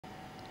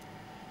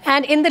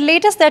And in the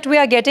latest that we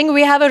are getting,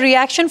 we have a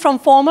reaction from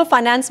former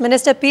Finance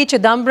Minister P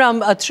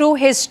Chidambaram through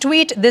his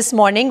tweet this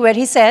morning, where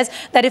he says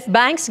that if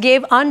banks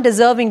gave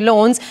undeserving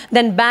loans,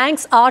 then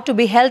banks are to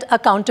be held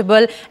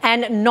accountable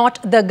and not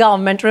the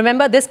government.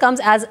 Remember, this comes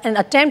as an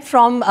attempt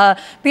from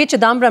P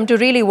Chidambaram to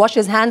really wash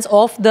his hands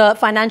off the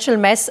financial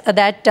mess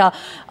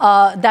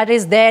that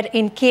is there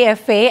in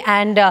KFA,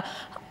 and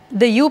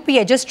the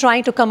UPA just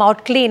trying to come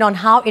out clean on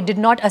how it did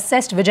not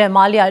assist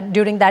Mallya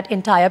during that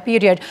entire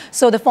period.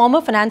 So the former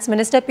Finance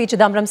Minister P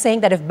Chidambaram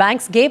saying that if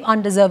banks gave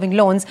undeserving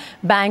loans,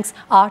 banks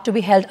are to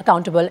be held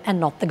accountable and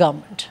not the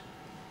government.